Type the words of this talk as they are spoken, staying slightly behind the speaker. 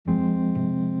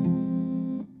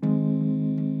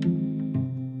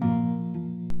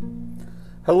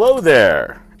Hello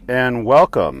there, and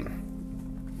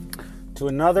welcome to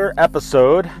another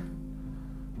episode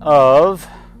of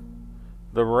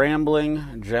the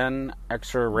Rambling Gen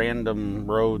Xer Random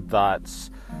Road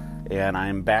Thoughts. And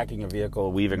I'm backing a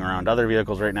vehicle, weaving around other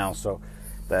vehicles right now, so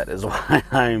that is why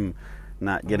I'm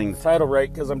not getting the title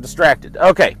right, because I'm distracted.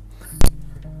 Okay,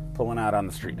 pulling out on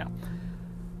the street now.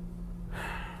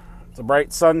 It's a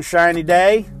bright, sunshiny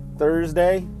day,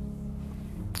 Thursday.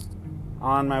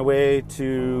 On my way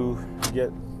to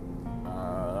get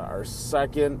our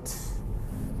second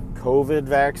COVID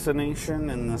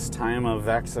vaccination in this time of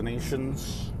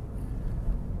vaccinations.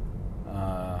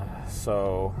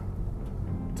 So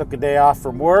took a day off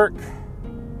from work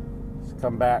to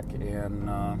come back and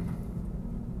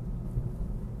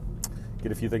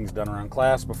get a few things done around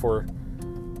class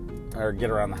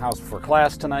get around the house before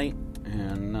class tonight.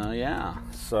 And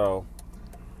so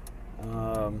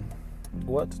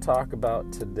what to talk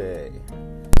about today?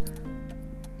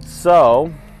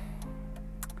 So,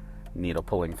 needle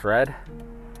pulling thread.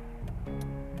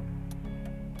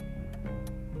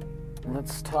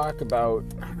 Let's talk about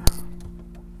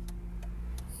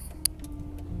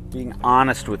being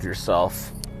honest with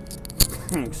yourself.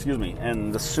 Excuse me.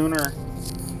 And the sooner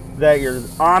that you're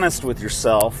honest with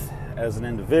yourself as an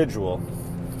individual,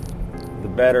 the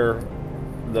better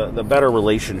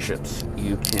relationships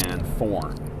you can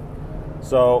form.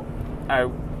 So I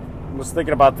was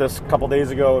thinking about this a couple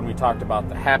days ago, and we talked about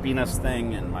the happiness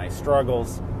thing and my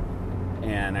struggles,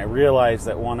 and I realized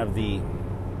that one of the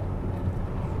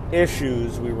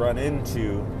issues we run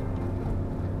into,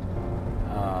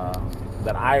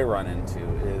 that I run into,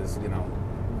 is,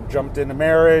 jumped into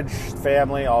marriage,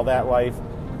 family, all that life,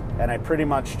 and I pretty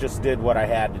much just did what I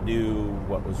had to do,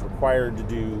 what was required to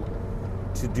do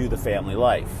the family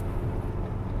life.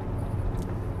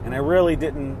 And I really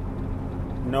didn't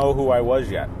know who I was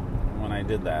yet when I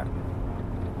did that.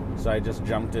 So I just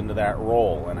jumped into that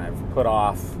role, and I've put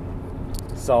off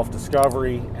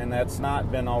self-discovery, and that's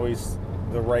not been always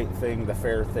the right thing, the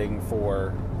fair thing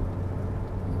for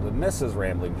the Mrs.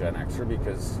 Rambling Gen Xer,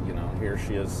 because, here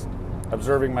she is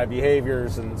observing my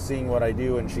behaviors and seeing what I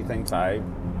do, and she thinks I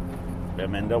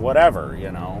am into whatever,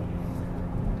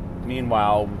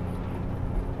 Meanwhile,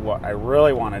 what I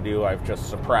really want to do, I've just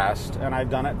suppressed, and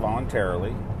I've done it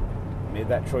voluntarily. Made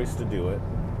that choice to do it.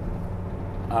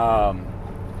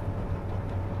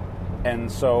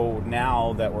 And so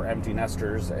now that we're empty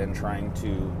nesters and trying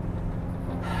to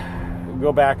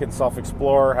go back and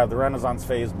self-explore, have the Renaissance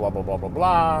phase, blah, blah, blah, blah,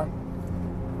 blah,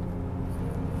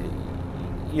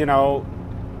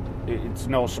 it's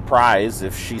no surprise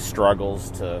if she struggles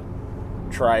to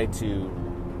try to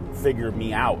figure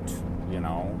me out,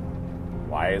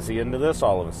 Why is he into this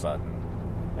all of a sudden?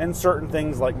 And certain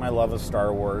things like my love of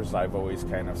Star Wars, I've always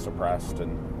kind of suppressed,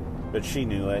 but she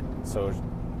knew it, so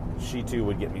she too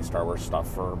would get me Star Wars stuff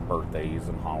for birthdays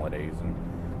and holidays and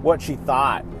what she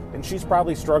thought. And she's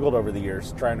probably struggled over the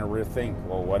years trying to rethink,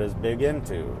 well, what is Big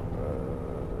into?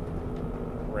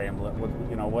 Rambling,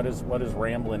 what is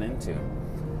Rambling into?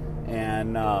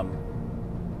 And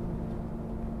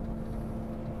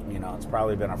it's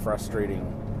probably been a frustrating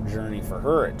journey for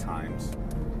her at times.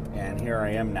 And here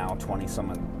I am now,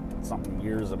 20-something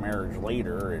years of marriage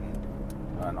later, and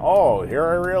here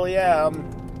I really am.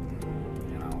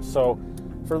 So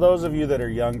for those of you that are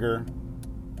younger,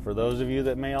 for those of you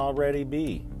that may already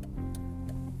be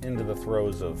into the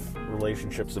throes of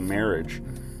relationships and marriage,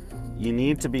 you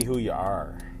need to be who you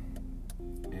are.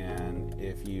 And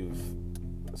if you've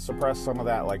suppressed some of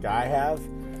that like I have,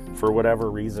 for whatever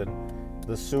reason,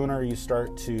 the sooner you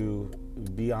start to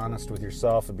be honest with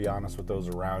yourself and be honest with those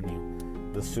around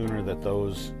you, the sooner that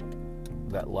those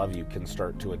that love you can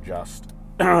start to adjust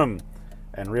and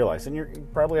realize. And you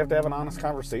probably have to have an honest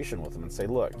conversation with them and say,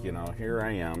 look, here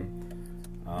I am.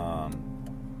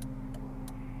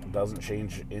 It doesn't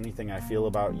change anything I feel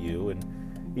about you. And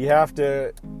you have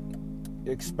to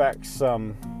expect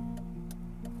some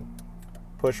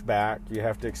pushback. You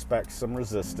have to expect some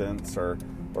resistance or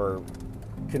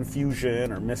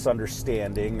confusion or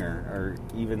misunderstanding or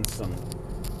even some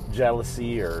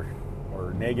jealousy or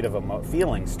negative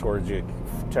feelings towards you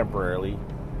temporarily,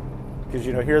 because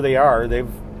here they are,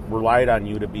 they've relied on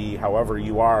you to be however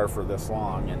you are for this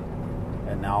long,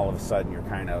 and now all of a sudden you're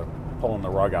kind of pulling the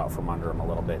rug out from under them a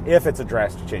little bit, if it's a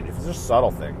drastic change. If it's just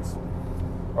subtle things,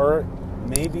 or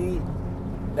maybe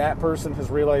that person has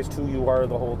realized who you are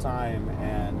the whole time,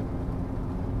 and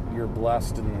you're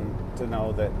blessed to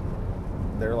know that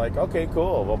they're like, okay,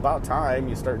 cool, well, about time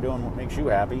you start doing what makes you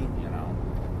happy,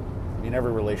 I mean,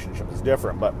 every relationship is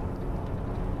different, but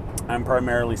I'm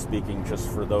primarily speaking just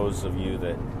for those of you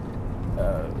that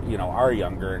are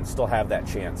younger and still have that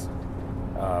chance.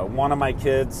 One of my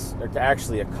kids,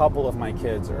 actually a couple of my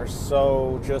kids, are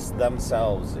so just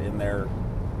themselves in their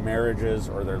marriages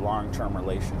or their long-term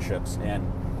relationships, and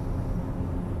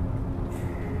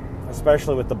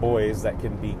especially with the boys, that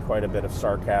can be quite a bit of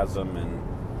sarcasm and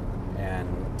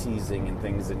teasing and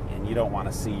things, and you don't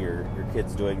want to see your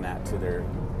kids doing that to their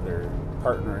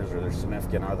partners or their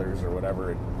significant others or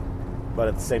whatever. But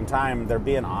at the same time, they're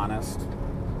being honest,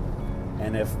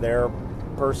 and if their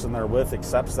person they're with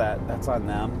accepts that, that's on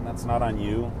them, that's not on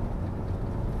you.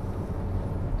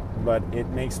 But it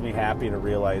makes me happy to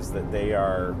realize that they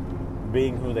are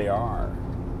being who they are,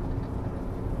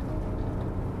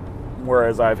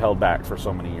 whereas I've held back for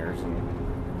so many years.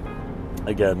 And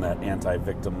again, that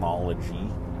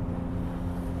anti-victimology.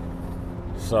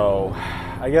 So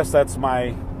I guess that's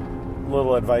my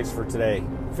little advice for today.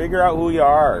 Figure out who you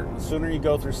are. The sooner you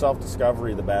go through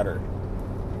self-discovery, the better.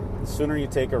 The sooner you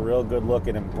take a real good look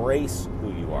and embrace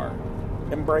who you are.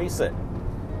 Embrace it.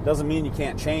 Doesn't mean you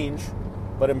can't change,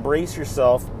 but embrace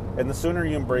yourself. And the sooner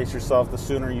you embrace yourself, the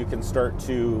sooner you can start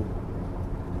to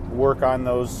work on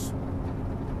those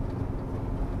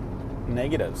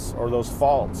negatives or those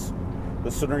faults.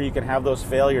 The sooner you can have those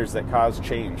failures that cause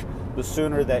change. The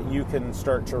sooner that you can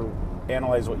start to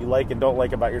analyze what you like and don't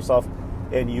like about yourself,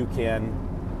 and you can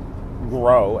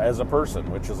grow as a person,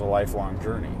 which is a lifelong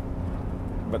journey.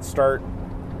 But start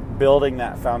building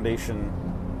that foundation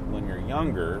when you're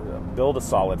younger. Build a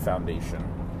solid foundation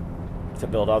to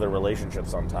build other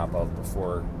relationships on top of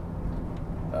before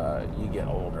you get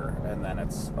older, and then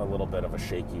it's a little bit of a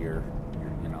shakier,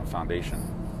 foundation.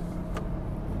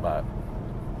 But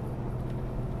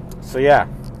so yeah,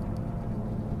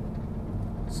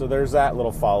 so there's that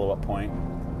little follow-up point.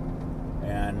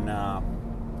 And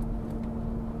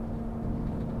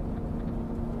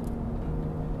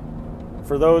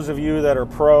for those of you that are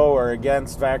pro or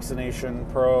against vaccination,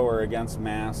 pro or against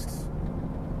masks,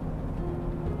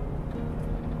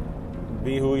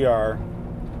 be who you are.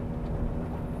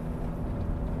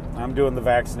 I'm doing the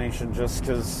vaccination just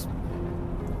because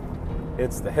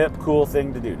it's the hip, cool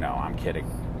thing to do. No, I'm kidding.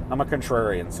 I'm a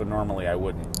contrarian, so normally I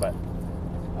wouldn't. But,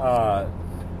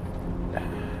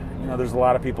 there's a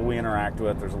lot of people we interact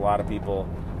with. There's a lot of people,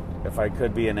 if I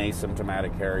could be an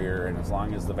asymptomatic carrier, and as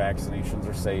long as the vaccinations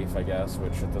are safe, I guess,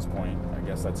 which at this point, I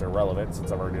guess that's irrelevant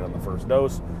since I've already done the first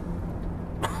dose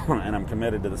and I'm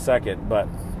committed to the second. But,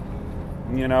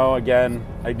 again,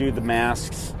 I do the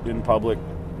masks in public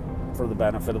for the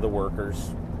benefit of the workers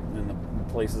in the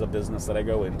places of business that I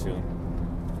go into.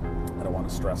 I don't want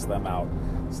to stress them out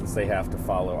since they have to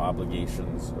follow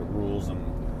obligations, rules,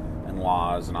 and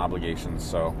laws and obligations.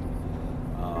 So,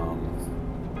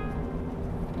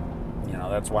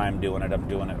 that's why I'm doing it. I'm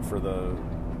doing it for the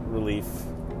relief,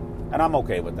 and I'm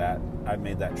okay with that. I've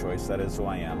made that choice. That is who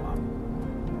I am.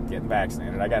 I'm getting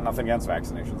vaccinated. I got nothing against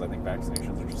vaccinations. I think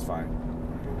vaccinations are just fine.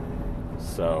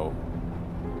 So,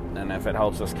 and if it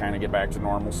helps us kind of get back to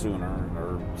normal sooner,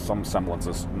 or some semblance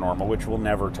of normal, which will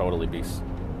never totally be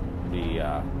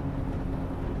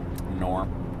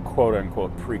norm, quote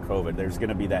unquote, pre-COVID. There's going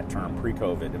to be that term,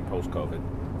 pre-COVID and post-COVID.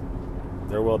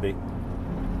 There will be.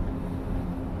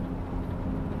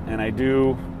 And I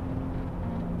do,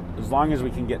 as long as we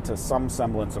can get to some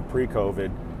semblance of pre-COVID,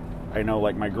 I know,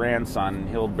 like my grandson,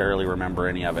 he'll barely remember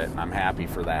any of it, and I'm happy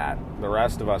for that. The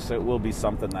rest of us, it will be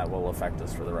something that will affect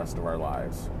us for the rest of our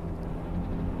lives.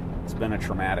 It's been a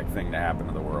traumatic thing to happen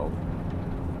to the world.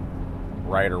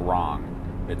 Right or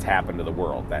wrong, it's happened to the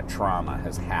world. That trauma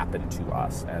has happened to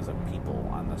us as a people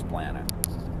on this planet.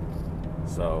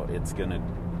 So it's going to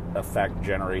affect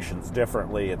generations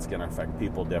differently. It's going to affect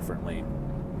people differently.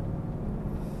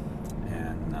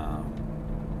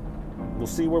 We'll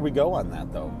see where we go on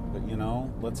that, though. But,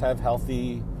 let's have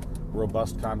healthy,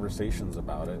 robust conversations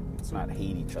about it. Let's not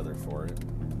hate each other for it.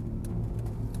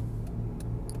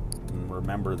 And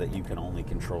remember that you can only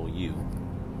control you.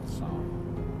 So,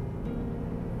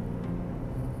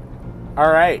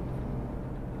 all right.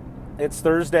 It's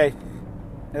Thursday.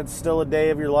 It's still a day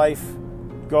of your life.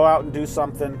 Go out and do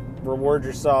something. Reward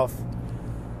yourself,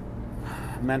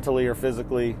 mentally or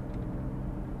physically.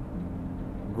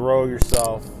 Grow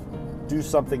yourself. Do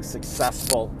something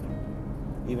successful,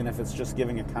 even if it's just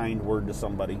giving a kind word to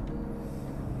somebody.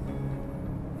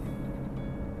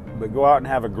 But go out and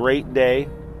have a great day.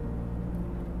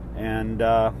 And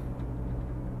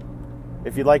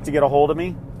if you'd like to get a hold of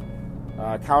me,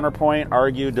 counterpoint,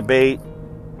 argue, debate.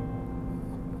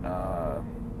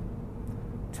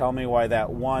 Tell me why that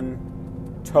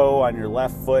one toe on your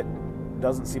left foot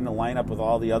doesn't seem to line up with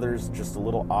all the others, just a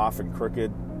little off and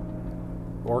crooked.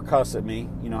 or cuss at me,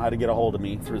 you know how to get a hold of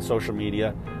me through social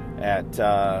media at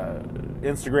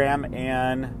Instagram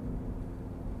and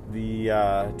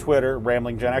the Twitter,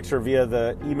 Rambling Gen X, or via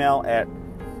the email at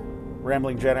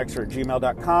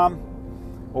ramblinggenxer@gmail.com,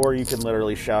 or you can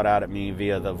literally shout out at me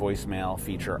via the voicemail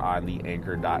feature on the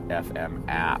Anchor.fm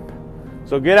app.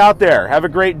 So get out there, have a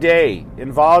great day,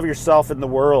 involve yourself in the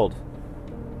world,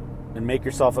 and make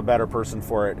yourself a better person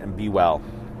for it, and be well.